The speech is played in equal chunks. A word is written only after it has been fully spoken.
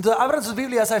Entonces, abran sus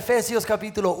Biblias a Efesios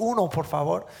capítulo 1, por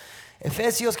favor.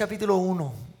 Efesios capítulo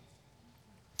 1.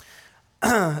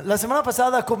 La semana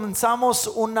pasada comenzamos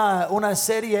una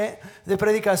serie de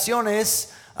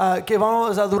predicaciones que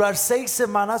vamos a durar 6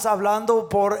 semanas hablando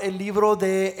por el libro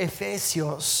de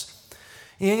Efesios.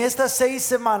 Y en estas 6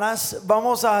 semanas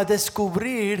vamos a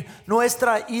descubrir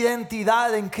nuestra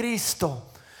identidad en Cristo.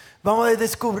 Vamos a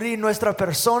descubrir nuestra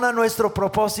persona, nuestro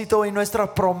propósito y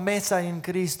nuestra promesa en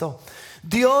Cristo.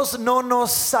 Dios no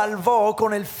nos salvó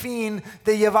con el fin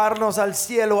de llevarnos al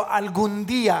cielo algún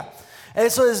día.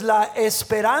 Eso es la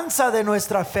esperanza de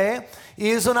nuestra fe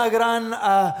y es una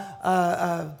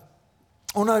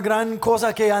gran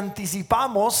cosa que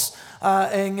anticipamos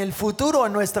en el futuro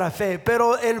en nuestra fe.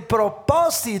 Pero el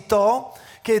propósito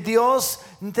que Dios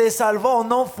te salvó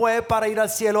no fue para ir al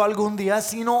cielo algún día,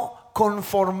 sino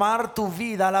conformar tu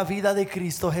vida a la vida de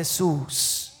Cristo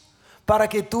Jesús, para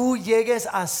que tú llegues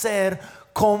a ser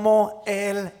como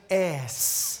Él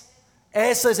es.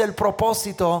 Ese es el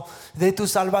propósito de tu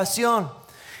salvación.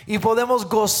 Y podemos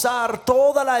gozar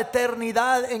toda la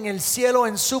eternidad en el cielo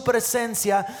en su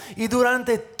presencia. Y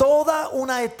durante toda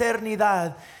una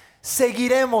eternidad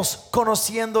seguiremos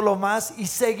conociéndolo más y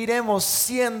seguiremos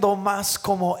siendo más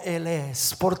como Él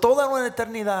es. Por toda una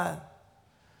eternidad.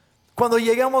 Cuando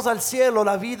lleguemos al cielo,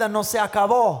 la vida no se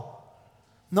acabó.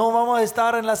 No vamos a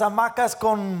estar en las hamacas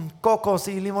con cocos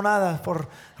y limonadas por el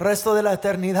resto de la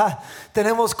eternidad.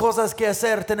 Tenemos cosas que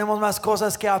hacer, tenemos más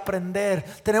cosas que aprender,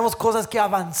 tenemos cosas que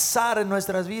avanzar en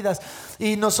nuestras vidas.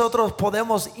 Y nosotros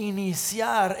podemos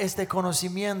iniciar este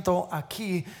conocimiento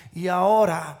aquí y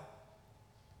ahora.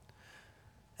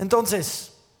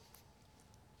 Entonces,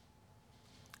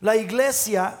 la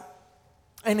iglesia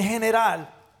en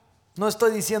general, no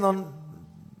estoy diciendo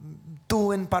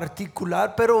tú en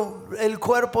particular, pero el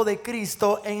cuerpo de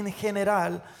Cristo en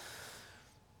general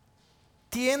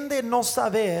tiende a no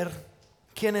saber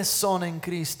quiénes son en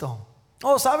Cristo.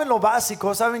 Saben lo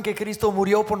básico, saben que Cristo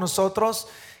murió por nosotros,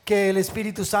 que el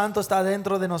Espíritu Santo está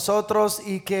dentro de nosotros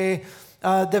y que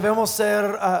debemos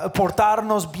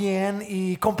portarnos bien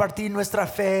y compartir nuestra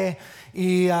fe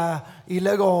y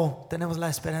luego tenemos la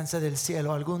esperanza del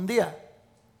cielo algún día.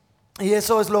 Y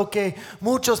eso es lo que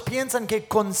muchos piensan que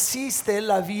consiste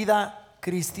la vida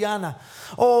cristiana.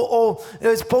 O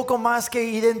es poco más que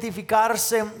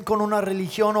identificarse con una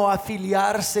religión o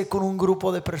afiliarse con un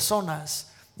grupo de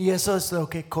personas. Y eso es lo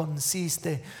que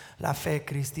consiste la fe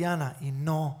cristiana. Y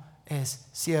no es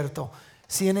cierto.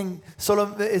 Tienen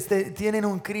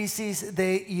una crisis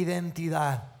de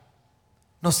identidad.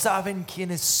 No saben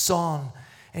quiénes son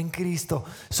en Cristo,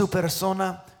 su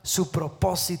persona, su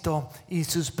propósito y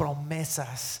sus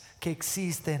promesas que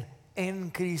existen en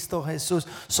Cristo Jesús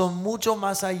son mucho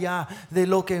más allá de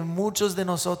lo que muchos de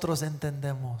nosotros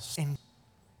entendemos.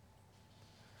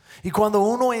 Y cuando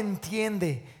uno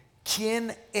entiende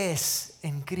quién es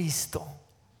en Cristo,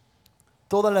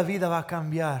 toda la vida va a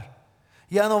cambiar.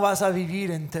 Ya no vas a vivir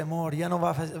en temor, ya no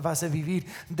vas a vivir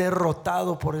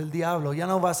derrotado por el diablo, ya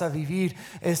no vas a vivir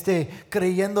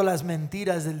creyendo las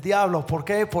mentiras del diablo. ¿Por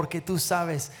qué? Porque tú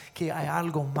sabes que hay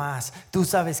algo más. Tú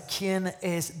sabes quién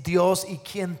es Dios y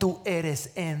quién tú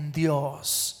eres en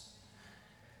Dios.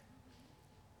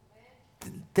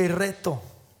 Te reto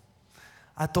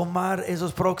a tomar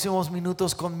esos próximos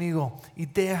minutos conmigo y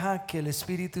deja que el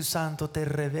Espíritu Santo te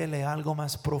revele algo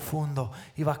más profundo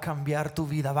y va a cambiar tu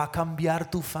vida, va a cambiar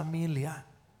tu familia.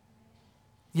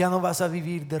 Ya no vas a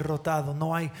vivir derrotado,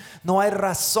 no hay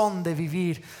razón de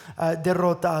vivir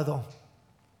derrotado.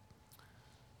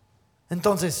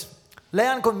 Entonces,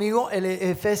 lean conmigo el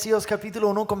Efesios capítulo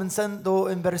 1 comenzando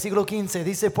en versículo 15.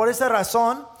 Dice: por esta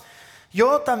razón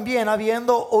yo también,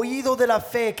 habiendo oído de la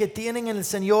fe que tienen en el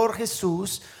Señor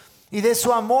Jesús y de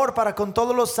su amor para con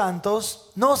todos los santos,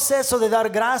 no ceso de dar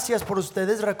gracias por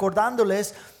ustedes,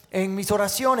 recordándoles en mis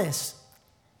oraciones.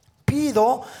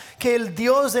 Pido que el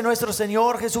Dios de nuestro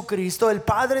Señor Jesucristo, el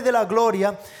Padre de la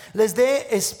gloria, les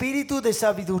dé espíritu de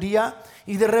sabiduría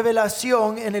y de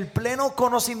revelación en el pleno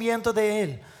conocimiento de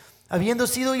Él, habiendo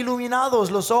sido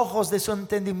iluminados los ojos de su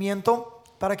entendimiento,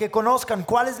 para que conozcan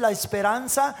cuál es la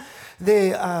esperanza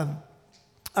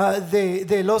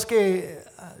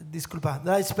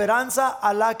la esperanza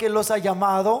a la que los ha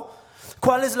llamado,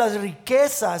 cuáles las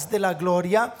riquezas de la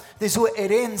gloria de su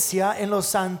herencia en los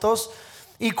santos,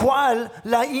 y cuál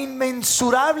la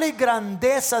inmensurable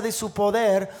grandeza de su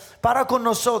poder para con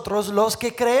nosotros los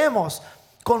que creemos,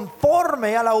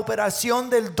 conforme a la operación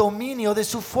del dominio de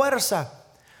su fuerza.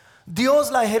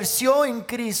 Dios la ejerció en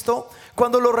Cristo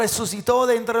cuando lo resucitó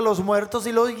de entre los muertos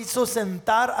y lo hizo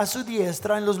sentar a su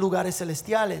diestra en los lugares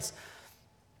celestiales,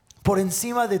 por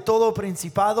encima de todo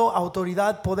principado,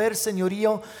 autoridad, poder,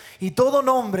 señorío y todo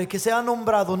nombre que sea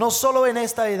nombrado, no solo en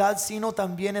esta edad, sino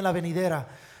también en la venidera.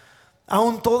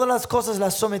 Aún todas las cosas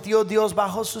las sometió Dios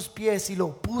bajo sus pies y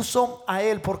lo puso a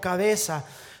él por cabeza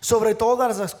sobre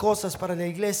todas las cosas para la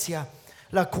iglesia,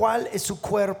 la cual es su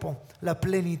cuerpo, la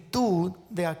plenitud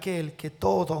de aquel que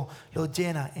todo lo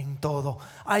llena en todo.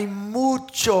 Hay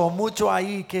mucho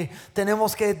ahí que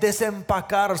tenemos que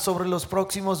desempacar sobre los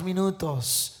próximos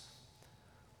minutos.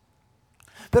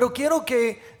 Pero quiero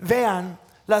que vean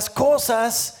las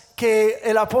cosas que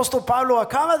el apóstol Pablo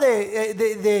acaba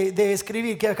de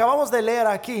escribir, que acabamos de leer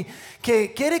aquí,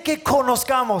 que quiere que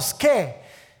conozcamos. ¿Qué?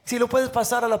 Si lo puedes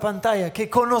pasar a la pantalla, que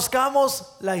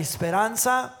conozcamos la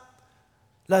esperanza,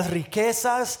 las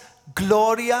riquezas,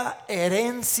 gloria,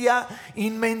 herencia,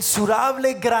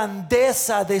 inmensurable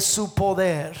grandeza de su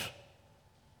poder.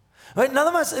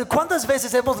 Nada más, ¿cuántas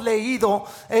veces hemos leído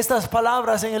estas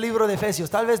palabras en el libro de Efesios?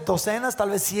 Tal vez docenas,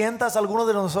 tal vez cientos, algunos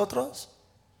de nosotros.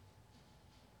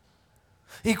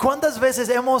 ¿Y cuántas veces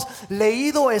hemos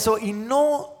leído eso y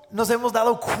no nos hemos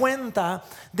dado cuenta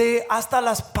de hasta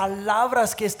las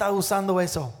palabras que está usando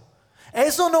eso?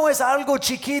 Eso no es algo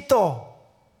chiquito.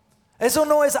 Eso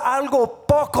no es algo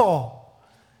poco.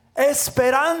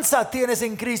 Esperanza tienes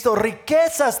en Cristo,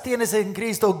 riquezas tienes en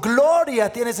Cristo,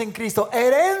 gloria tienes en Cristo,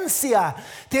 herencia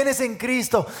tienes en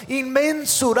Cristo,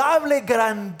 inmensurable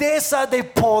grandeza de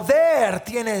poder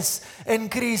tienes en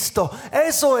Cristo.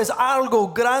 Eso es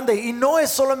algo grande y no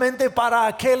es solamente para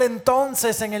aquel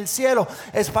entonces en el cielo,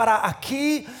 es para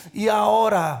aquí y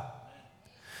ahora.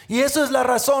 Y eso es la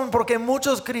razón porque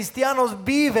muchos cristianos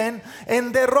viven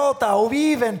en derrota o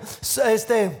viven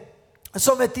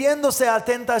sometiéndose a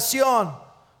tentación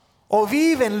o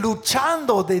viven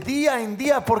luchando de día en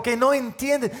día porque no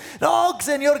entienden. No,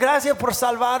 Señor, gracias por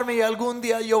salvarme y algún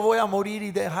día yo voy a morir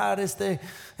y dejar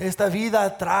esta vida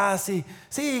atrás. Y,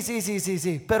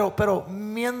 sí. Pero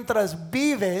mientras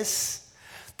vives,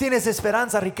 tienes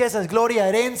esperanza, riquezas, gloria,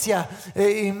 herencia,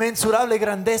 inmensurable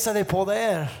grandeza de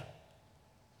poder.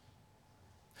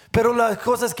 Pero las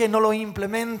cosas que no lo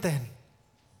implementen,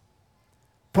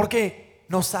 porque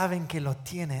no saben que lo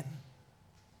tienen.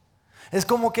 Es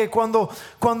como que cuando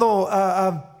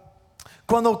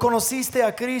conociste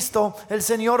a Cristo, el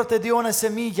Señor te dio una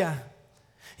semilla.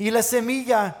 Y la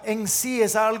semilla en sí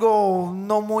es algo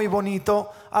no muy bonito,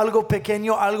 algo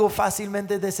pequeño, algo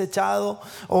fácilmente desechado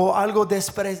o algo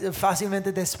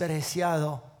fácilmente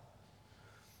despreciado.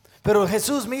 Pero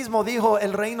Jesús mismo dijo,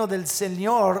 el reino del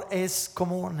Señor es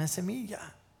como una semilla.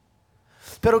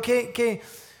 Pero ¿qué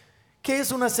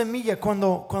es una semilla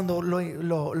cuando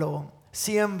lo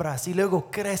siembras y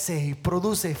luego crece y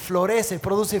produce, florece,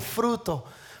 produce fruto?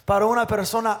 Para una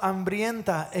persona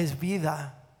hambrienta es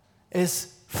vida,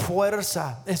 es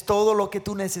fuerza, es todo lo que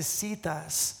tú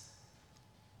necesitas.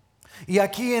 Y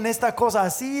aquí en esta cosa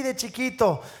así de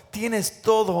chiquito tienes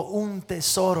todo un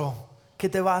tesoro que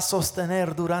te va a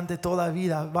sostener durante toda la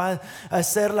vida, va a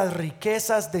ser las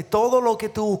riquezas de todo lo que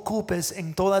tú ocupes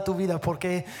en toda tu vida,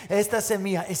 porque esta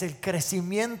semilla es el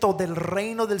crecimiento del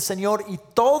reino del Señor y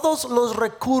todos los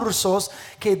recursos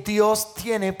que Dios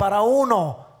tiene para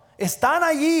uno están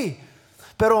allí,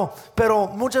 pero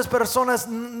muchas personas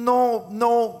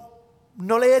no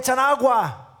le echan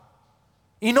agua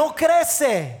y no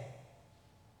crece.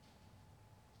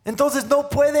 Entonces no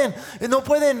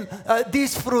pueden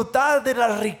disfrutar de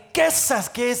las riquezas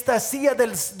que esta silla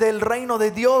del reino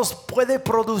de Dios puede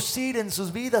producir en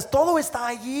sus vidas. Todo está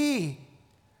allí.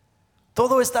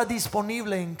 Todo está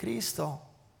disponible en Cristo.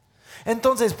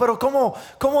 Entonces, pero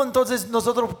 ¿cómo entonces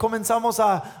nosotros comenzamos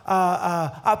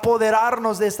a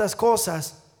apoderarnos de estas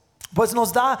cosas? Pues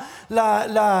nos da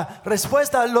la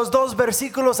respuesta los dos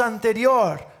versículos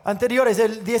anteriores.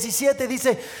 El 17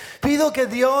 dice: pido que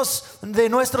Dios de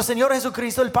nuestro Señor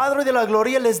Jesucristo, el Padre de la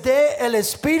gloria, les dé el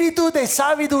espíritu de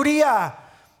sabiduría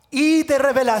y de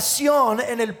revelación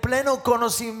en el pleno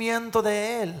conocimiento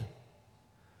de Él.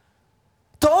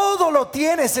 Todo lo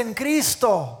tienes en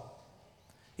Cristo.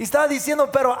 Y está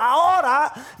diciendo, pero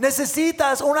ahora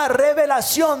necesitas una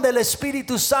revelación del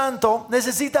Espíritu Santo,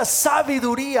 necesitas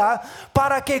sabiduría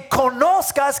para que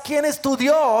conozcas quién es tu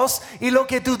Dios y lo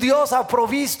que tu Dios ha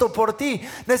provisto por ti.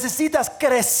 Necesitas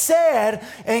crecer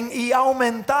y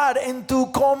aumentar en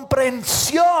tu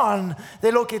comprensión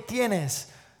de lo que tienes.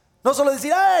 No solo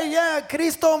decir,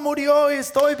 Cristo murió y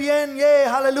estoy bien,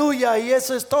 aleluya, y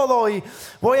eso es todo, y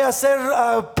voy a ser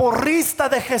porrista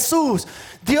de Jesús.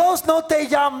 Dios no te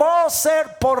llamó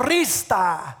ser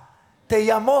porrista, te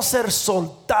llamó ser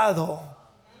soldado,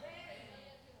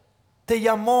 te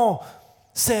llamó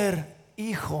ser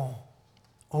hijo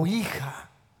o hija.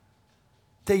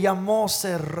 Te llamó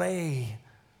ser rey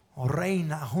o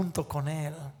reina junto con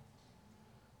Él.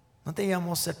 No te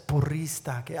llamó ser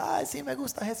purista, que ay, sí me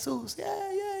gusta Jesús, yeah,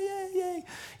 yeah, yeah, yeah.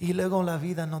 Y luego la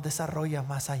vida no desarrolla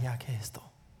más allá que esto.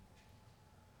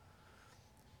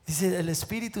 Dice, el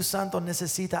Espíritu Santo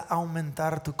necesita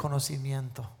aumentar tu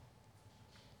conocimiento.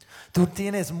 Tú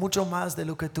tienes mucho más de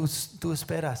lo que tú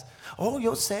esperas. Oh,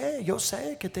 yo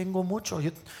sé que tengo mucho.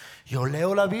 Yo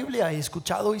leo la Biblia, he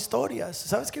escuchado historias.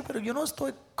 ¿Sabes qué? Pero yo no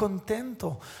estoy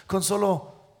contento con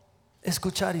solo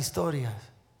escuchar historias.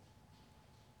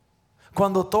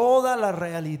 Cuando toda la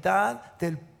realidad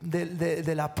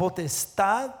de la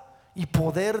potestad y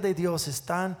poder de Dios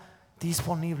están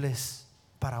disponibles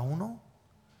para uno,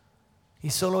 y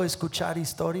solo escuchar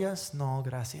historias, no,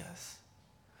 gracias.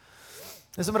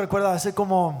 Eso me recuerda hace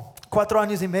como 4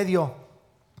 años y medio.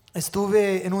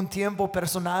 Estuve en un tiempo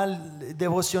personal,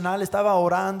 devocional. Estaba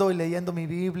orando y leyendo mi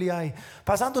Biblia y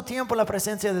pasando tiempo en la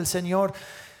presencia del Señor.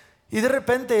 Y de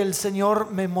repente el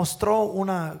Señor me mostró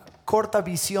una corta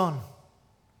visión.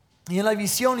 Y en la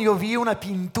visión yo vi una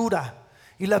pintura.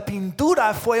 Y la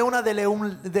pintura fue una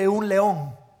de un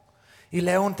león. Y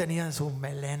León tenía su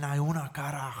melena y una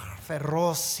cara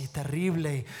feroz y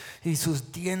terrible, y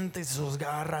sus dientes, sus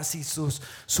garras y sus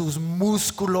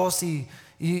músculos, y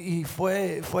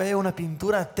fue una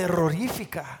pintura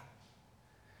terrorífica.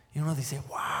 Y uno dice,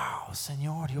 wow,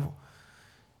 Señor,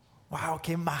 wow,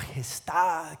 qué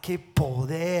majestad, qué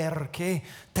poder, qué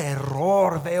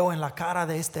terror veo en la cara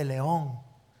de este león.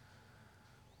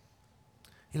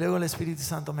 Y luego el Espíritu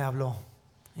Santo me habló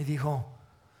y dijo,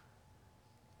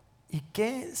 ¿y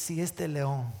qué si este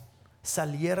león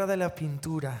saliera de la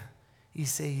pintura y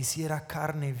se hiciera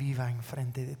carne viva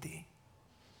enfrente de ti?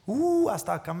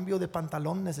 Hasta a cambio de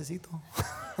pantalón necesito.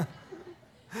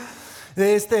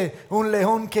 De un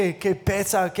león que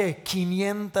pesa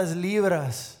 500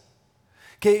 libras,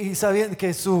 y sabiendo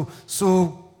que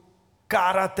su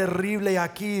cara terrible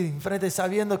aquí enfrente,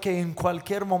 sabiendo que en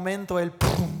cualquier momento él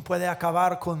puede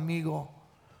acabar conmigo.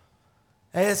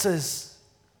 Eso es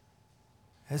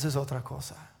otra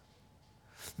cosa.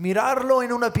 Mirarlo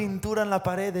en una pintura en la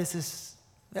pared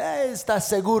está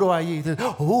seguro allí.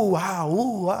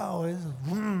 Wow.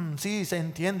 Sí, se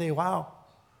entiende, wow.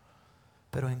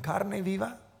 Pero en carne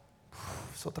viva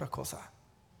es otra cosa.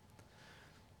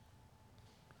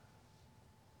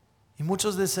 Y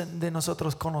muchos de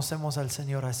nosotros conocemos al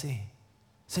Señor así.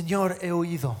 Señor, he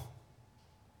oído.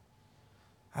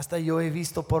 Hasta yo he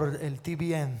visto por el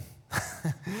TBN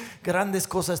grandes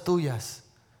cosas tuyas.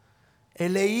 He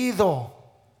leído.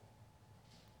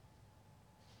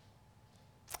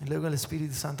 Y luego el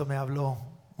Espíritu Santo me habló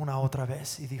una otra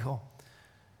vez y dijo,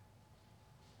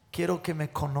 quiero que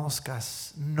me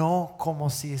conozcas, no como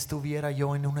si estuviera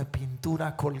yo en una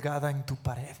pintura colgada en tu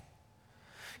pared.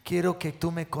 Quiero que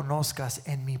tú me conozcas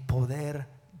en mi poder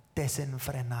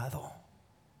desenfrenado.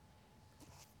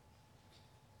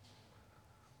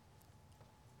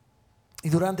 Y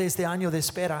durante este año de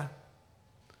espera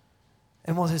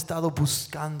hemos estado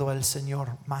buscando al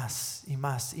Señor más y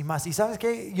más y más. Y sabes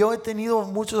que yo he tenido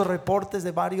muchos reportes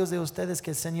de varios de ustedes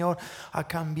que el Señor ha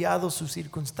cambiado su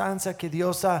circunstancia, que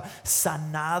Dios ha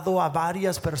sanado a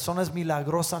varias personas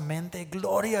milagrosamente.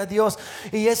 Gloria a Dios.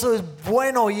 Y eso es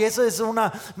bueno, y eso es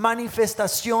una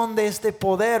manifestación de este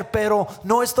poder. Pero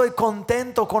no estoy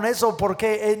contento con eso,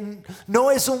 porque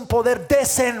no es un poder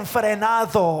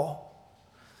desenfrenado.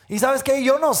 Y sabes que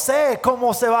yo no sé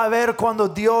cómo se va a ver cuando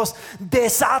Dios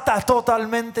desata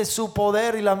totalmente su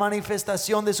poder y la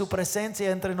manifestación de su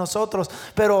presencia entre nosotros,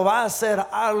 pero va a ser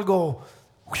algo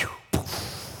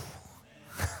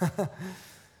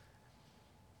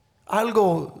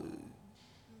algo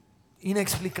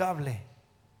inexplicable.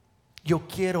 Yo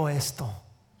quiero esto,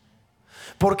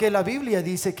 porque la Biblia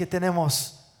dice que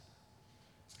tenemos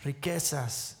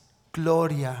riquezas,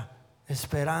 gloria,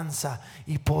 esperanza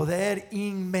y poder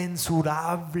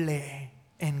inmensurable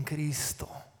en Cristo.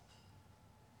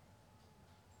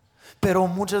 Pero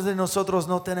muchos de nosotros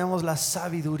no tenemos la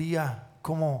sabiduría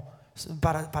como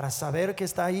para saber que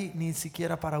está ahí, ni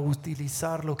siquiera para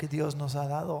utilizar lo que Dios nos ha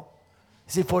dado.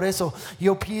 Sí, por eso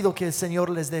yo pido que el Señor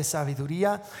les dé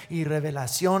sabiduría y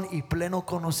revelación y pleno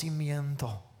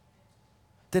conocimiento.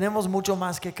 Tenemos mucho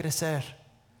más que crecer.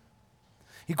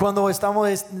 Y cuando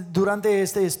estamos durante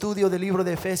este estudio del libro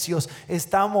de Efesios,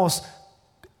 estamos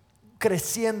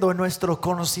creciendo en nuestro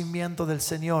conocimiento del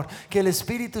Señor. Que el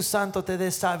Espíritu Santo te dé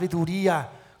sabiduría,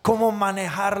 cómo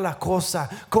manejar la cosa,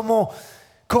 cómo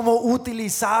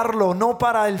utilizarlo, no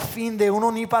para el fin de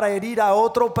uno ni para herir a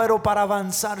otro, pero para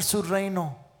avanzar su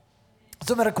reino.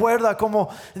 Esto me recuerda como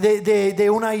de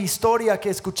una historia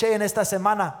que escuché en esta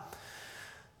semana.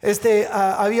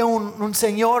 Había un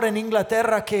señor en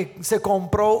Inglaterra que se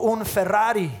compró un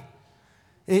Ferrari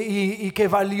y que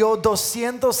valió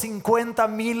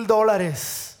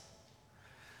 $250,000.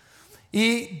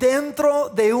 Y dentro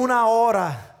de una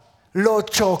hora lo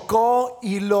chocó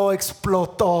y lo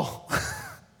explotó.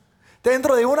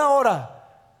 Dentro de una hora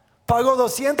pagó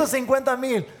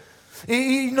 250,000.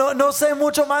 Y no sé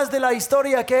mucho más de la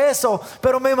historia que eso,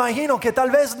 pero me imagino que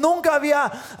tal vez nunca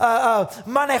había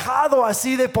manejado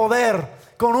así de poder,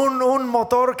 con un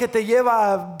motor que te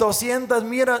lleva 200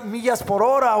 millas por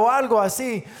hora o algo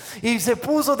así, y se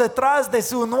puso detrás de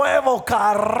su nuevo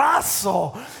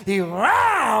carrazo y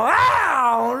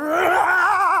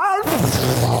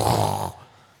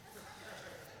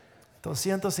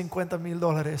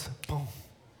 $250,000. ¡Pum!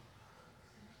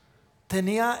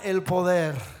 Tenía el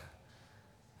poder,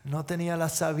 no tenía la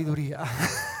sabiduría.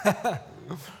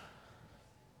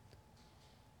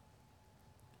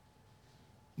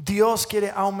 Dios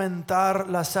quiere aumentar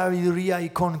la sabiduría,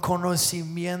 y con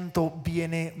conocimiento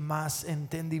viene más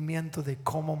entendimiento de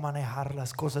cómo manejar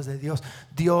las cosas de Dios.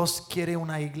 Dios quiere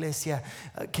una iglesia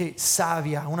que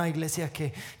sabia, una iglesia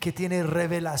que tiene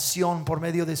revelación por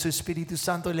medio de su Espíritu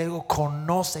Santo, y luego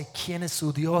conoce quién es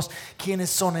su Dios,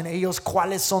 quiénes son en ellos,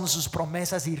 cuáles son sus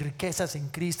promesas y riquezas en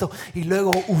Cristo, y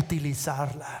luego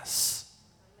utilizarlas.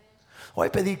 Hoy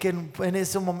pedí que en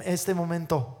este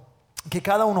momento, que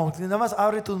cada uno, nada más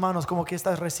abre tus manos como que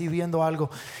estás recibiendo algo,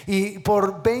 y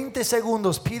por 20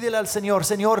 segundos pídele al Señor: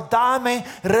 Señor, dame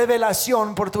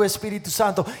revelación por tu Espíritu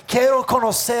Santo, quiero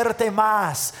conocerte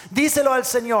más. Díselo al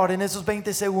Señor en esos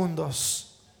 20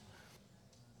 segundos.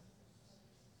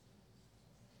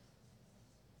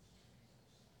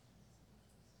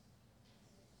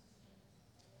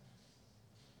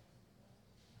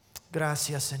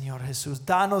 Gracias, Señor Jesús.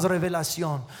 Danos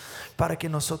revelación para que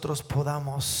nosotros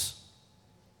podamos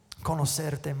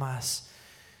conocerte más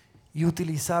y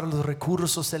utilizar los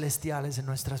recursos celestiales en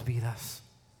nuestras vidas.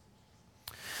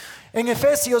 En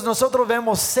Efesios nosotros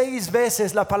vemos 6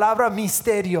 veces la palabra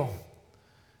misterio.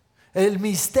 El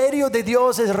misterio de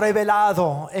Dios es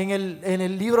revelado en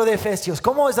el libro de Efesios.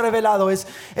 ¿Cómo es revelado?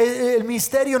 El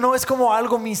misterio no es como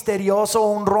algo misterioso,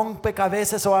 un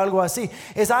rompecabezas o algo así.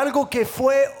 Es algo que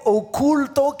fue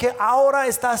oculto, que ahora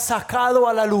está sacado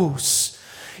a la luz.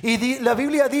 Y la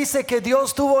Biblia dice que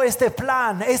Dios tuvo este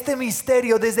plan, este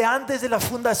misterio desde antes de la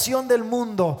fundación del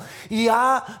mundo, y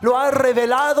lo ha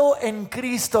revelado en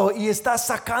Cristo, y está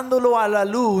sacándolo a la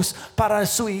luz para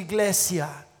su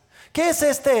iglesia. ¿Qué es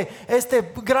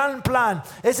este gran plan?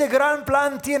 Ese gran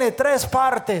plan tiene 3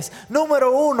 partes.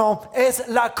 Número 1 es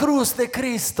la cruz de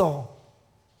Cristo.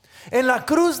 En la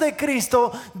cruz de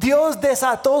Cristo Dios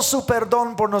desató su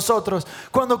perdón por nosotros.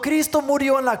 Cuando Cristo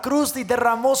murió en la cruz y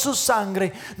derramó su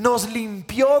sangre, nos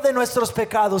limpió de nuestros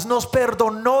pecados, nos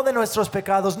perdonó de nuestros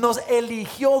pecados, nos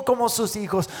eligió como sus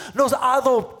hijos, nos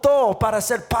adoptó para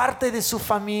ser parte de su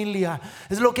familia.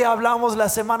 Es lo que hablamos la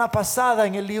semana pasada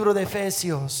en el libro de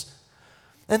Efesios.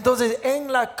 Entonces,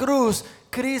 en la cruz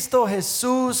Cristo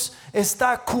Jesús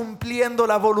está cumpliendo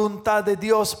la voluntad de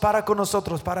Dios para con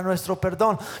nosotros, para nuestro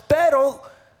perdón. Pero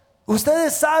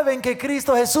ustedes saben que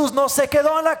Cristo Jesús no se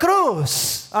quedó en la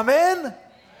cruz. Amén.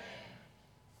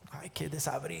 Ay, qué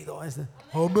desabrido.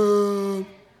 Amén.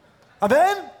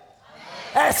 Amén.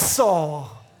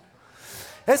 Eso.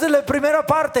 Esa es la primera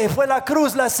parte, fue la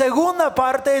cruz. La segunda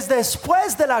parte es: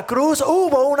 después de la cruz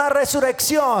hubo una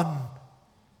resurrección.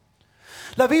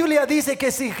 La Biblia dice que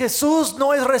si Jesús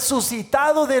no es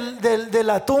resucitado de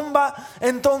la tumba,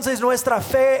 entonces nuestra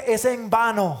fe es en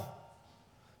vano.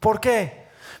 ¿Por qué?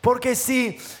 Porque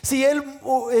si Él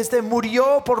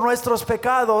murió por nuestros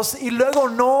pecados y luego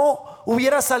no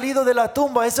hubiera salido de la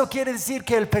tumba, eso quiere decir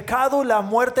que el pecado y la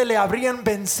muerte le habrían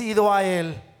vencido a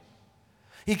Él,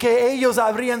 y que ellos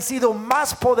habrían sido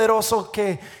más poderosos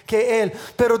que Él.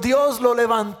 Pero Dios lo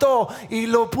levantó y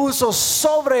lo puso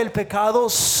sobre el pecado,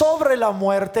 sobre la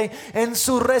muerte, en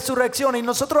su resurrección. Y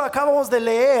nosotros acabamos de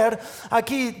leer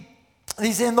aquí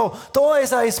diciendo toda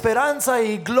esa esperanza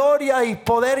y gloria y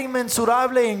poder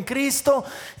inmensurable en Cristo.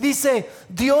 Dice,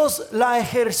 Dios la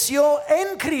ejerció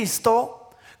en Cristo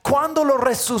cuando lo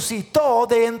resucitó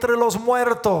de entre los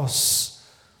muertos.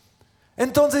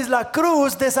 Entonces la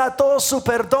cruz desató su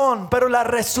perdón, pero la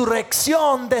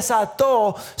resurrección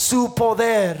desató su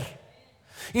poder.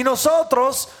 Y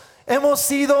nosotros hemos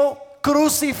sido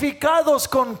crucificados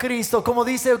con Cristo, como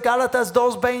dice Gálatas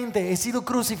 2:20. He sido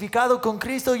crucificado con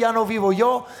Cristo, ya no vivo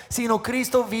yo, sino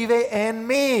Cristo vive en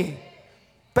mí.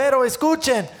 Pero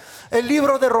escuchen, el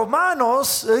libro de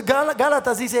Romanos,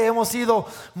 Gálatas dice hemos sido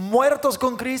muertos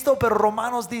con Cristo, pero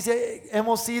Romanos dice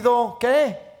hemos sido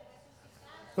 ¿qué?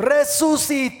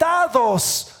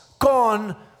 resucitados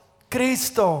con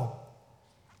Cristo.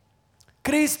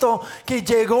 Cristo que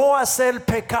llegó a ser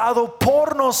pecado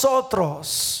por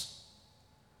nosotros.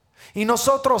 Y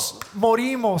nosotros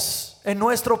morimos en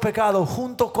nuestro pecado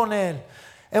junto con Él.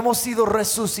 Hemos sido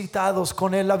resucitados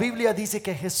con Él. La Biblia dice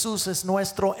que Jesús es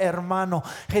nuestro hermano.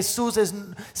 Jesús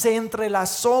se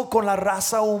entrelazó con la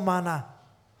raza humana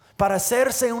para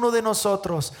hacerse uno de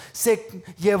nosotros. Se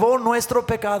llevó nuestro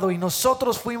pecado y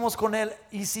nosotros fuimos con Él.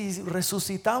 Y si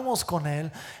resucitamos con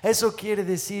Él, eso quiere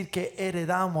decir que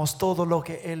heredamos todo lo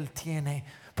que Él tiene.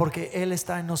 Porque Él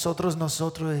está en nosotros,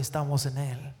 nosotros estamos en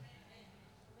Él.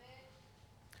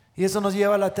 Y eso nos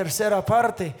lleva a la tercera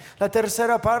parte. La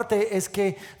tercera parte es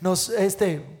que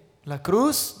la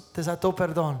cruz desató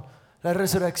perdón. La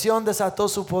resurrección desató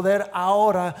su poder.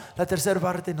 Ahora la tercera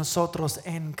parte, nosotros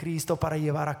en Cristo para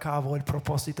llevar a cabo el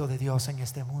propósito de Dios en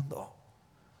este mundo.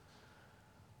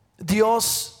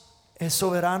 Dios es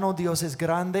soberano, Dios es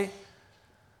grande,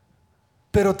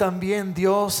 pero también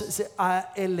Dios se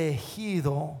ha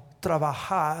elegido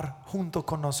trabajar junto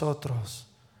con nosotros.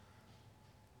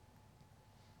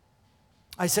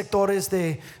 Hay sectores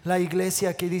de la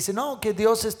iglesia que dicen, no, que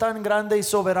Dios es tan grande y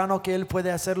soberano que Él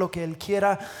puede hacer lo que Él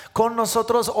quiera con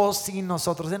nosotros o sin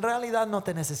nosotros. En realidad no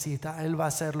te necesita, Él va a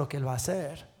hacer lo que Él va a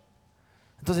hacer.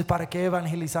 Entonces, ¿para qué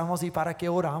evangelizamos y para qué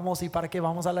oramos y para qué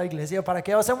vamos a la iglesia? ¿Para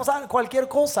qué hacemos cualquier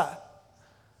cosa?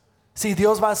 Si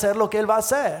Dios va a hacer lo que Él va a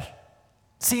hacer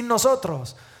sin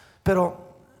nosotros.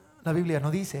 Pero la Biblia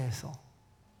no dice eso.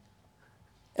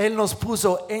 Él nos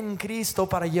puso en Cristo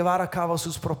para llevar a cabo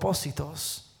sus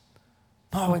propósitos.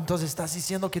 No, entonces estás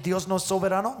diciendo que Dios no es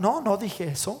soberano. No dije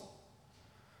eso.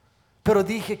 Pero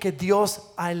dije que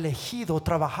Dios ha elegido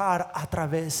trabajar a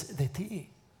través de ti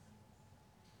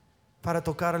para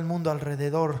tocar el mundo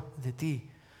alrededor de ti.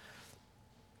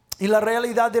 Y la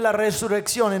realidad de la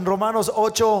resurrección en Romanos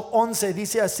 8:11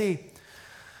 dice así,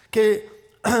 que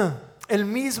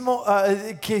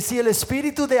que si el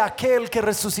espíritu de aquel que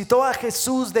resucitó a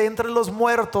Jesús de entre los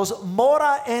muertos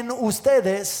mora en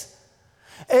ustedes,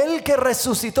 el que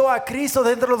resucitó a Cristo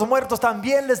de entre los muertos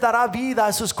también les dará vida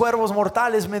a sus cuerpos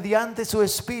mortales mediante su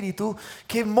espíritu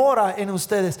que mora en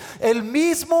ustedes. El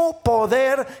mismo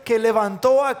poder que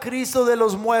levantó a Cristo de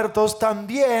los muertos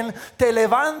también te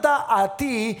levanta a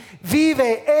ti,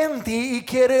 vive en ti y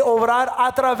quiere obrar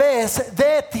a través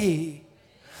de ti.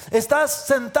 Estás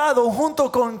sentado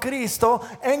junto con Cristo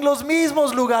en los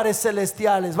mismos lugares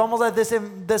celestiales. Vamos a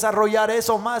desarrollar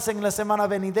eso más en la semana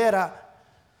venidera.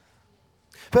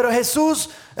 Pero Jesús,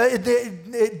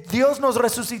 Dios nos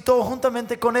resucitó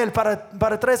juntamente con Él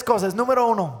para tres cosas. Número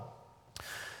uno,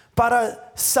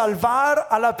 para salvar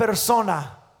a la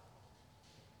persona.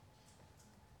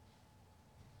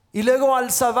 Y luego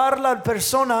al salvar a la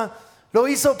persona, lo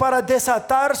hizo para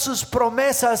desatar sus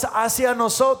promesas hacia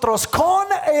nosotros con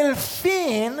el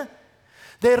fin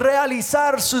de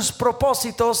realizar sus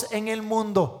propósitos en el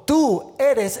mundo. Tú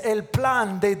eres el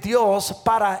plan de Dios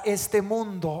para este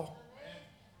mundo.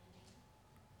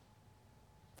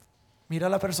 Mira a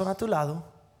la persona a tu lado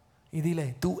y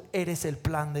dile, tú eres el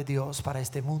plan de Dios para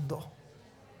este mundo.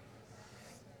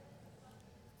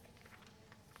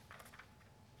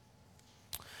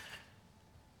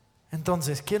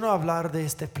 Entonces, quiero hablar de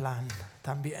este plan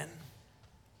también.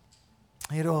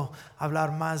 Quiero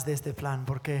hablar más de este plan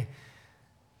porque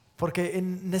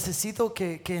necesito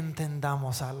que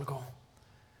entendamos algo.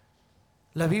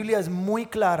 La Biblia es muy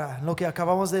clara, lo que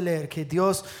acabamos de leer, que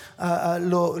Dios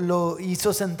lo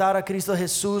hizo sentar a Cristo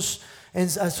Jesús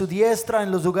a su diestra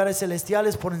en los lugares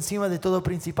celestiales por encima de todo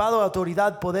principado,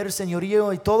 autoridad, poder,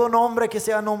 señorío y todo nombre que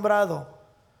sea nombrado.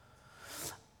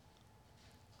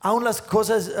 Aún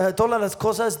todas las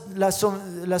cosas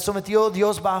las sometió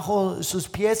Dios bajo sus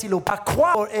pies y lo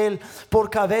pacó por Él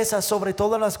por cabeza sobre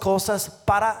todas las cosas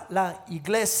para la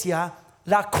iglesia,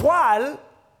 la cual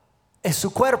es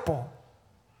su cuerpo,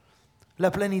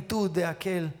 la plenitud de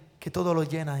aquel que todo lo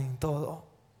llena en todo.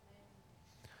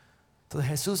 Entonces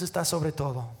Jesús está sobre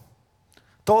todo,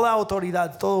 toda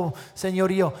autoridad, todo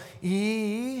señorío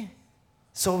y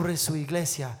sobre su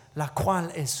iglesia, la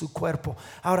cual es su cuerpo.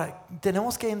 Ahora,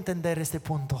 tenemos que entender este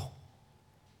punto.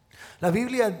 La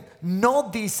Biblia no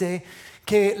dice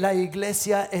que la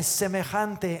iglesia es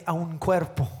semejante a un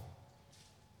cuerpo,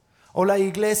 o la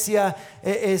iglesia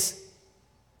es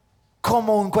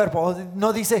como un cuerpo.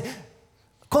 No dice,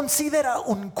 considera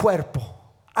un cuerpo,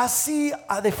 así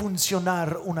ha de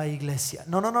funcionar una iglesia.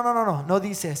 No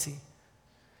dice así.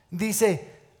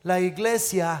 Dice, la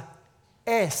iglesia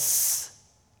es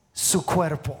su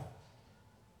cuerpo,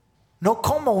 no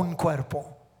como un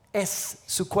cuerpo, es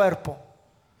su cuerpo.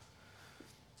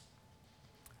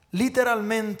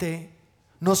 literalmente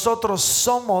nosotros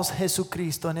somos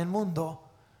Jesucristo en el mundo.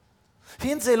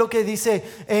 Fíjense lo que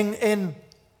dice en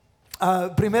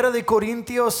Primera de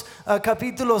Corintios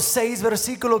capítulo 6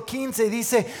 versículo 15.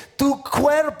 Dice: tu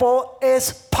cuerpo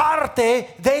es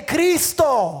parte de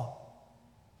Cristo.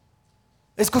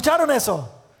 ¿Escucharon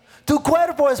eso? Tu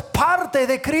cuerpo es parte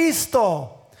de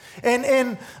Cristo.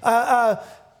 En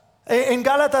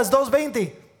Gálatas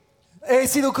 2:20, he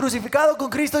sido crucificado con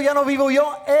Cristo, ya no vivo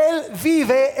yo, Él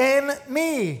vive en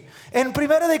mí. En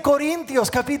 1 de Corintios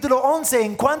capítulo 11,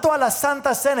 en cuanto a la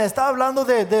Santa Cena, está hablando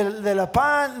del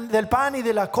pan y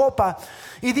de la copa,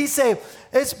 y dice: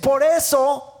 es por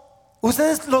eso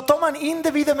ustedes lo toman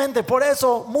indebidamente, por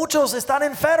eso muchos están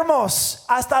enfermos,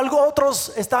 hasta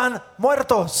otros están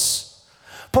muertos.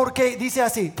 Porque dice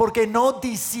así: porque no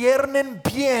disciernen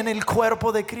bien el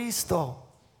cuerpo de Cristo.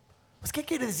 Pues, ¿qué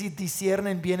quiere decir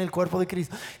disciernen bien el cuerpo de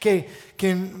Cristo? ¿Que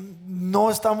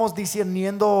no estamos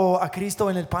discerniendo a Cristo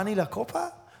en el pan y la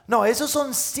copa? No, esos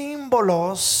son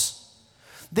símbolos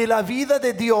de la vida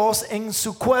de Dios en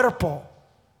su cuerpo.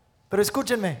 Pero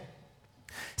escúchenme,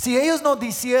 si ellos no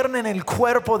disciernen el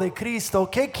cuerpo de Cristo,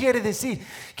 ¿qué quiere decir?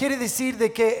 Quiere decir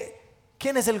de que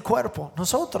 ¿quién es el cuerpo?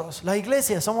 Nosotros, la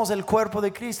iglesia, somos el cuerpo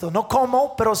de Cristo. No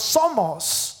como, pero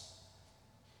somos.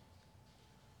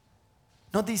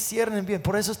 No disciernen bien,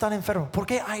 por eso están enfermos.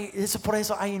 Por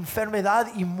eso hay enfermedad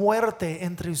y muerte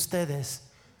entre ustedes.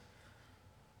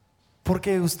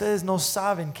 Porque ustedes no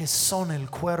saben que son el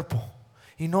cuerpo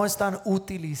y no están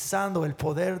utilizando el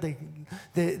poder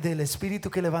del Espíritu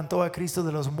que levantó a Cristo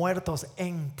de los muertos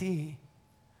en ti.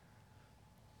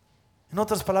 En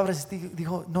otras palabras,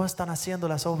 dijo: no están haciendo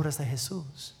las obras de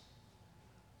Jesús.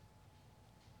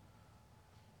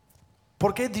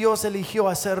 ¿Por qué Dios eligió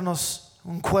hacernos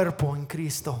un cuerpo en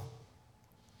Cristo?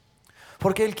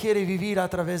 Porque Él quiere vivir a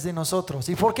través de nosotros.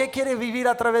 ¿Y por qué quiere vivir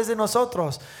a través de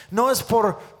nosotros? No es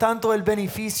por tanto el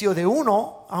beneficio de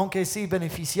uno, aunque sí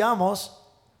beneficiamos.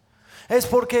 Es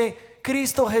porque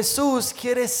Cristo Jesús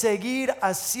quiere seguir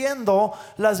haciendo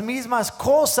las mismas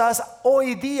cosas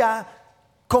hoy día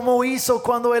como hizo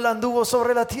cuando Él anduvo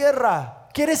sobre la tierra.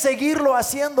 Quiere seguirlo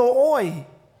haciendo hoy.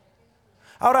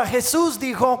 Ahora, Jesús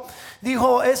dijo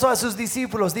eso a sus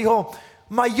discípulos. Dijo: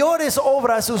 mayores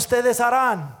obras ustedes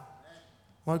harán.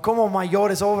 ¿Cómo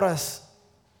mayores obras?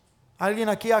 ¿Alguien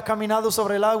aquí ha caminado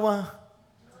sobre el agua?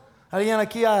 ¿Alguien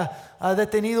aquí ha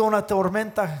detenido una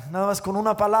tormenta nada más con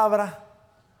una palabra?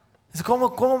 Es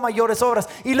como mayores obras.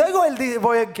 Y luego Él dice,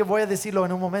 voy a decirlo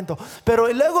en un momento, pero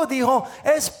luego dijo: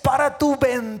 es para tu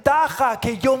ventaja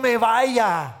que yo me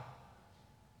vaya.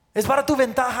 Es para tu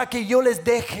ventaja que yo les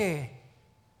deje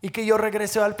y que yo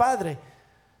regrese al Padre.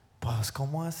 Pues,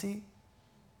 ¿cómo así?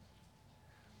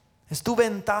 Es tu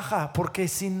ventaja, porque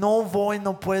si no voy,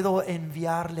 no puedo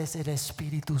enviarles el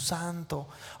Espíritu Santo.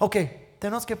 Ok,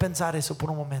 tenemos que pensar eso por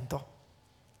un momento.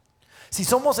 Si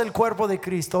somos el cuerpo de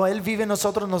Cristo, Él vive en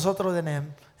nosotros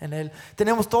en Él.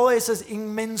 Tenemos todas esas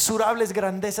inmensurables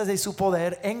grandezas de su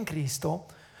poder en Cristo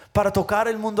para tocar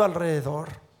el mundo alrededor.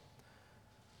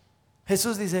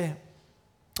 Jesús dice,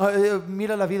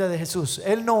 mira la vida de Jesús.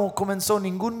 Él no comenzó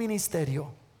ningún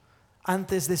ministerio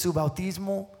antes de su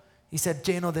bautismo y ser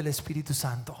lleno del Espíritu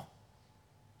Santo.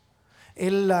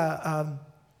 Él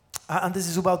antes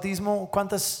de su bautismo,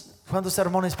 ¿cuántos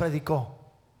sermones predicó?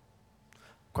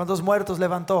 ¿Cuántos muertos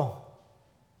levantó?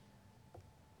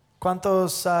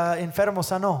 ¿Cuántos enfermos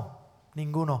sanó?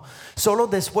 Ninguno. Solo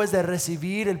después de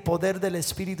recibir el poder del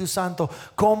Espíritu Santo,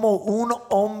 como un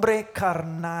hombre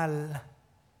carnal,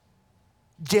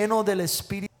 lleno del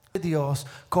Espíritu de Dios,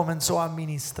 comenzó a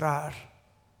ministrar.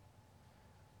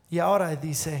 Y ahora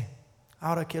dice: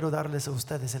 ahora quiero darles a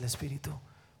ustedes el Espíritu.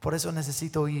 Por eso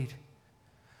necesito ir.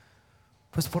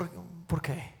 Pues ¿por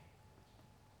qué?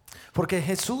 Porque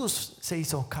Jesús se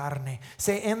hizo carne,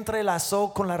 se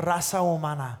entrelazó con la raza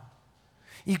humana.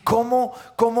 Y como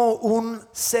un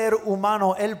ser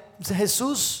humano,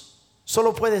 Jesús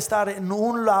solo puede estar en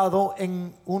un lado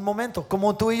en un momento,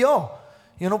 como tú y yo.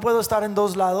 Yo no puedo estar en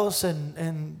dos lados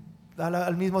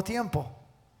al mismo tiempo.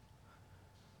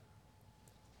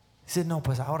 Dice: no,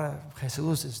 pues ahora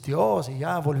Jesús es Dios y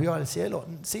ya volvió al cielo.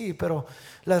 Sí, pero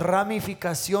las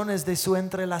ramificaciones de su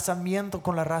entrelazamiento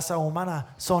con la raza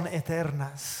humana son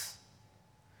eternas.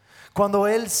 Cuando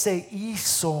Él se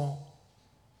hizo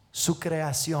su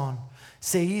creación,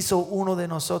 se hizo uno de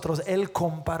nosotros, Él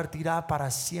compartirá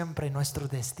para siempre nuestro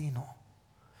destino.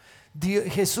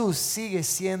 Jesús sigue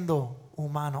siendo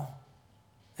humano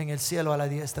en el cielo a la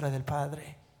diestra del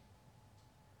Padre.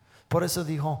 Por eso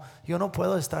dijo, yo no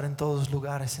puedo estar en todos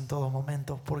lugares en todo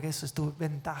momento, porque eso es tu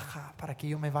ventaja para que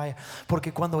yo me vaya.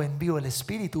 Porque cuando envío el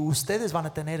Espíritu, ustedes van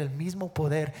a tener el mismo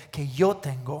poder que yo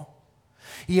tengo.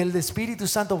 Y el Espíritu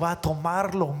Santo va a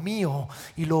tomar lo mío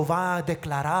y lo va a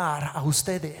declarar a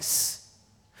ustedes.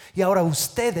 Y ahora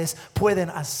ustedes pueden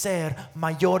hacer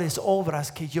mayores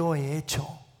obras que yo he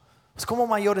hecho. Es como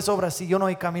mayores obras si yo no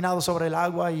he caminado sobre el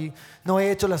agua y no he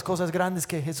hecho las cosas grandes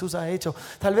que Jesús ha hecho.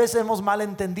 Tal vez hemos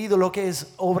malentendido lo que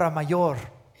es obra mayor.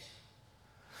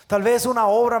 Tal vez una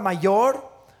obra mayor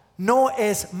no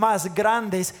es más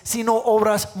grande, sino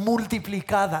obras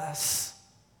multiplicadas.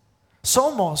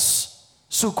 Somos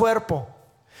su cuerpo.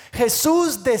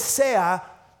 Jesús desea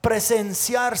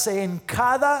presenciarse en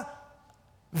cada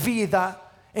vida,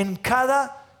 en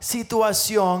cada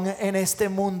situación en este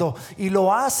mundo, y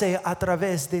lo hace a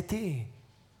través de ti.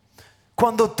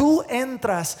 Cuando tú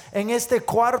entras en este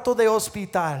cuarto de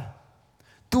hospital,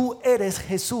 tú eres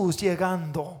Jesús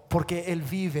llegando, porque Él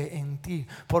vive en ti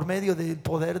por medio del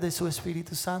poder de su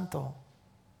Espíritu Santo.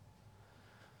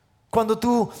 Cuando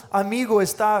tu amigo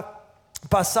está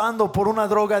pasando por una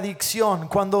drogadicción,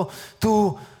 cuando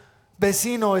tu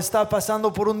vecino está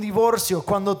pasando por un divorcio,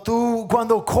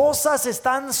 cuando cosas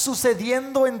están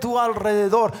sucediendo en tu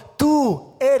alrededor,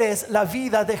 tú eres la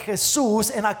vida de Jesús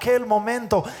en aquel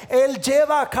momento. Él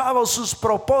lleva a cabo sus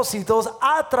propósitos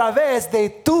a través de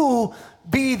tu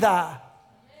vida.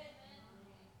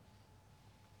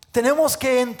 Tenemos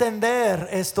que entender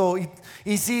esto.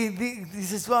 Y si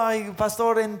dices, ay,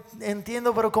 pastor,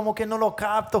 entiendo, pero como que no lo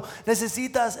capto,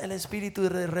 necesitas el espíritu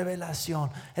de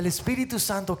revelación. El Espíritu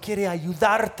Santo quiere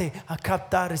ayudarte a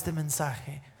captar este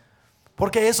mensaje,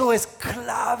 porque eso es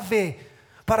clave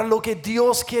para lo que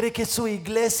Dios quiere que su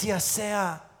iglesia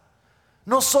sea.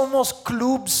 No somos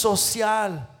club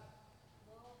social.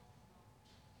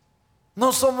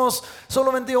 No somos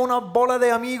solamente una bola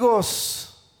de amigos,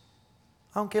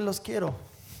 aunque los quiero.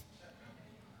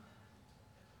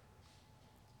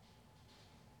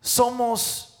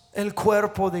 Somos el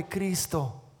cuerpo de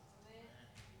Cristo,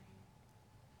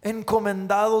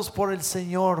 encomendados por el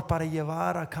Señor para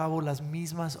llevar a cabo las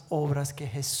mismas obras que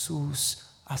Jesús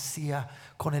hacía,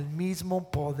 con el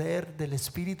mismo poder del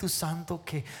Espíritu Santo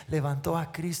que levantó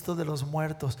a Cristo de los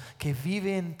muertos, que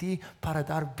vive en ti para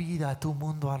dar vida a tu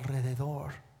mundo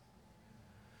alrededor.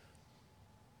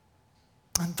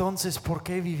 Entonces, ¿por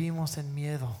qué vivimos en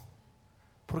miedo?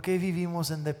 ¿Por qué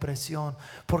vivimos en depresión?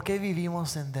 ¿Por qué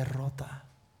vivimos en derrota?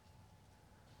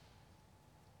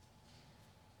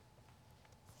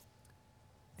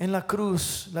 En la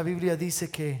cruz, la Biblia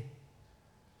dice que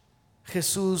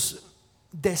Jesús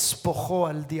despojó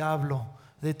al diablo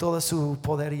de todo su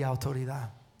poder y autoridad.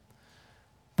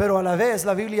 Pero a la vez,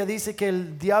 la Biblia dice que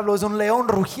el diablo es un león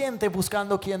rugiente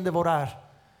buscando quien devorar.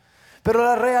 Pero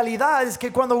la realidad es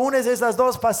que cuando unes estos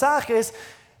dos pasajes,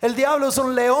 el diablo es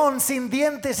un león sin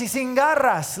dientes y sin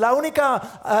garras. La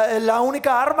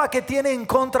única arma que tiene en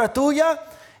contra tuya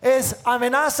es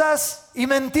amenazas y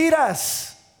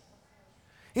mentiras.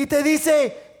 Y te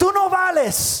dice, tú no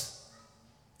vales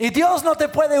y Dios no te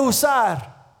puede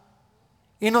usar.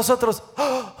 Y nosotros,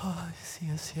 ay, sí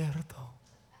es cierto.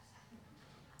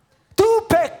 Tú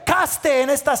pecaste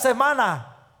en esta semana.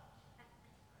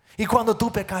 Y cuando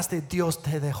tú pecaste, Dios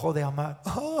te dejó de amar.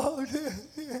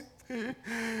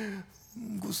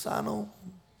 Gusano,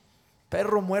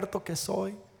 perro muerto que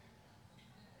soy.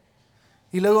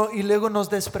 Y luego nos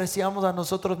despreciamos a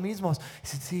nosotros mismos.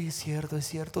 Sí, es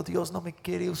cierto, Dios no me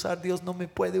quiere usar, Dios no me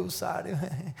puede usar.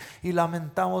 Y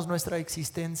lamentamos nuestra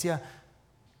existencia.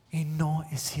 Y no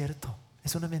es cierto,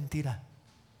 es una mentira.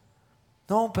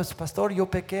 No, pues pastor, yo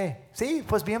pequé. Sí,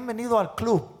 pues bienvenido al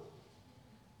club.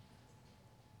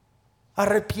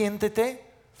 Arrepiéntete.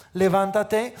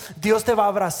 Levántate, Dios te va a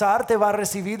abrazar, te va a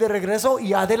recibir de regreso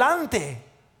y adelante.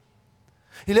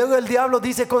 Y luego el diablo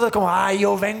dice cosas como, ay,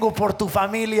 yo vengo por tu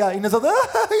familia. Y nosotros,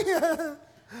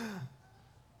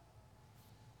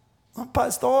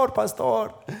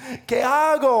 pastor, ¿qué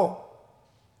hago?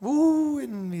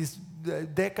 En mis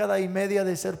década y media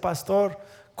de ser pastor,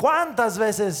 ¿cuántas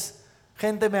veces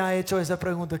gente me ha hecho esa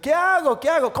pregunta? ¿Qué hago?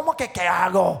 ¿Cómo que qué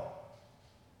hago?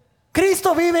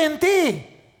 Cristo vive en ti.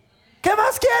 ¿Qué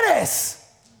más quieres?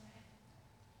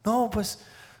 No,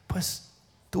 pues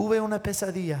tuve una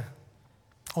pesadilla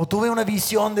o tuve una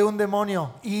visión de un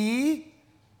demonio. ¿Y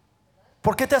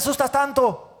por qué te asustas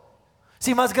tanto?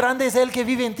 Si más grande es el que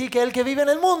vive en ti que el que vive en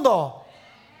el mundo.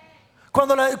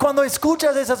 Cuando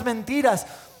escuchas esas mentiras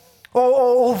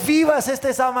o vivas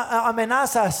estas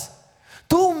amenazas,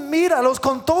 tú míralos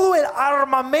con todo el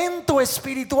armamento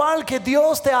espiritual que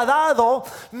Dios te ha dado.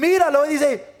 Míralo y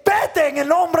dice, vete en el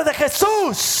nombre de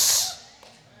Jesús.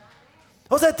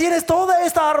 O sea, tienes toda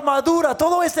esta armadura,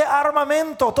 todo ese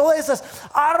armamento, todas esas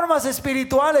armas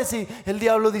espirituales y el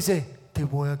diablo dice, te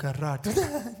voy a agarrar.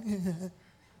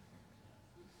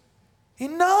 Y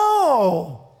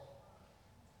no.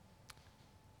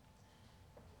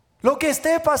 Lo que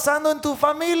esté pasando en tu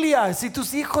familia, si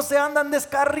tus hijos se andan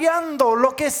descarriando,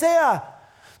 lo que sea,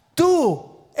 tú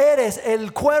eres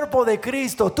el cuerpo de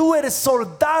Cristo. Tú eres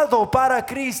soldado para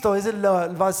Cristo.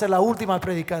 Va a ser la última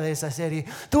prédica de esa serie.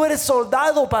 Tú eres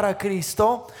soldado para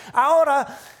Cristo.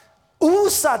 Ahora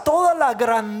usa todas las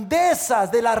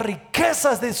grandezas de las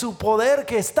riquezas de su poder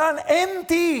que están en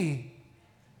ti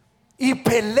y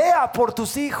pelea por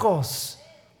tus hijos,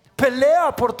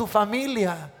 pelea por tu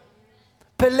familia,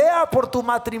 pelea por tu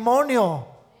matrimonio.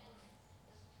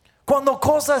 Cuando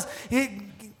cosas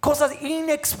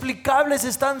inexplicables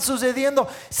están sucediendo,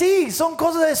 sí, son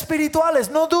cosas espirituales,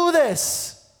 no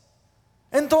dudes.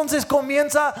 Entonces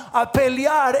comienza a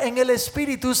pelear en el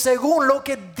espíritu según lo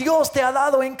que Dios te ha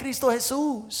dado en Cristo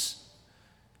Jesús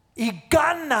y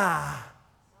gana.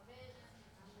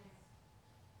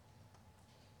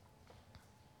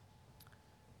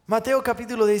 Mateo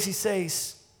capítulo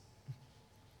 16.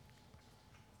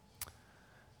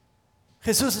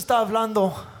 Jesús está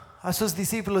hablando a sus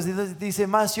discípulos y dice,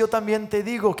 mas yo también te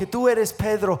digo que tú eres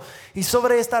Pedro y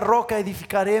sobre esta roca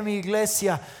edificaré mi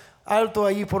iglesia. Alto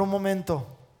ahí por un momento.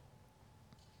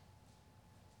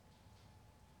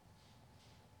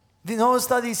 No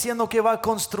está diciendo que va a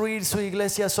construir su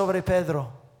iglesia sobre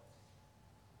Pedro,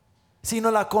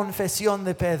 sino la confesión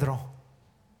de Pedro.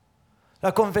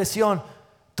 La confesión,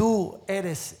 tú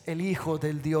eres el Hijo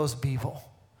del Dios vivo.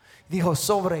 Dijo,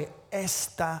 sobre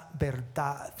esta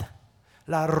verdad,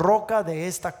 la roca de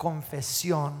esta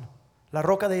confesión, la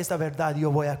roca de esta verdad, yo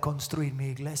voy a construir mi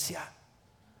iglesia.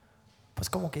 Pues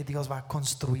como que Dios va a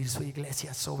construir su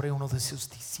iglesia sobre uno de sus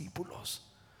discípulos.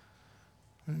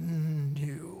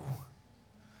 No.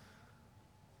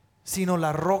 Sino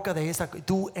la roca de esta,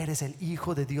 tú eres el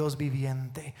Hijo de Dios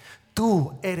viviente.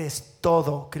 Tú eres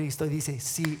todo, Cristo. Y dice,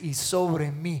 sí, y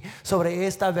sobre mí, sobre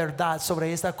esta verdad,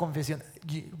 sobre esta confesión,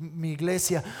 mi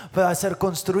iglesia va a ser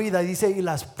construida. Y dice, y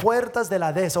las puertas del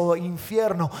Hades o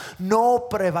infierno no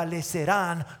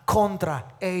prevalecerán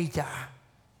contra ella.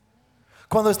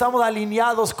 Cuando estamos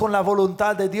alineados con la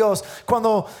voluntad de Dios,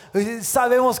 cuando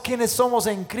sabemos quiénes somos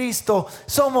en Cristo,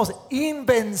 somos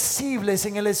invencibles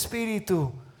en el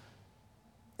Espíritu.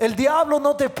 El diablo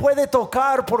no te puede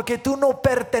tocar porque tú no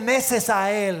perteneces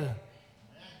a él.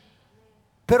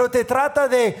 Pero te trata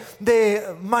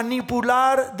de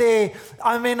manipular, de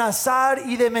amenazar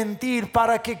y de mentir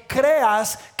para que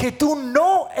creas que tú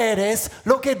no eres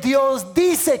lo que Dios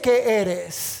dice que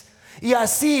eres. Y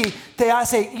así te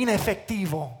hace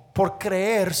inefectivo por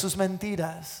creer sus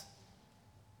mentiras.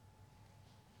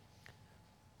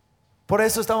 Por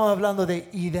eso estamos hablando de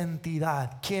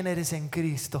identidad. ¿Quién eres en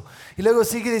Cristo? Y luego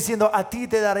sigue diciendo, a ti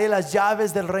te daré las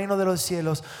llaves del reino de los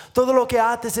cielos. Todo lo que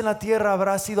ates en la tierra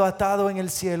habrá sido atado en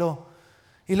el cielo,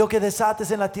 y lo que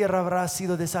desates en la tierra habrá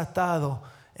sido desatado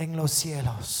en los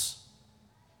cielos.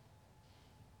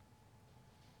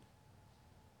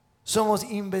 Somos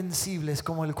invencibles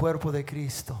como el cuerpo de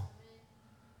Cristo.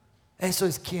 Eso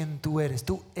es quien tú eres.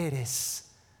 Tú eres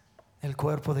el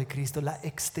cuerpo de Cristo, la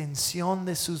extensión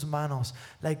de sus manos,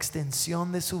 la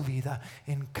extensión de su vida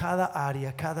en cada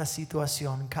área, cada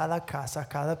situación, cada casa,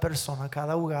 cada persona,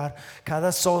 cada hogar,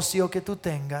 cada socio que tú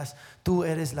tengas. Tú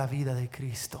eres la vida de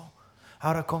Cristo.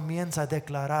 Ahora comienza a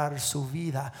declarar su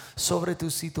vida sobre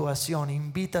tu situación.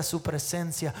 Invita a su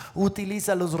presencia.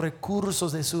 Utiliza los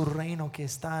recursos de su reino que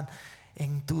están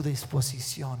en tu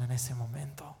disposición en ese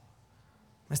momento.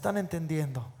 ¿Me están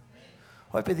entendiendo?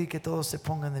 Voy a pedir que todos se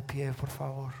pongan de pie, por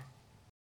favor.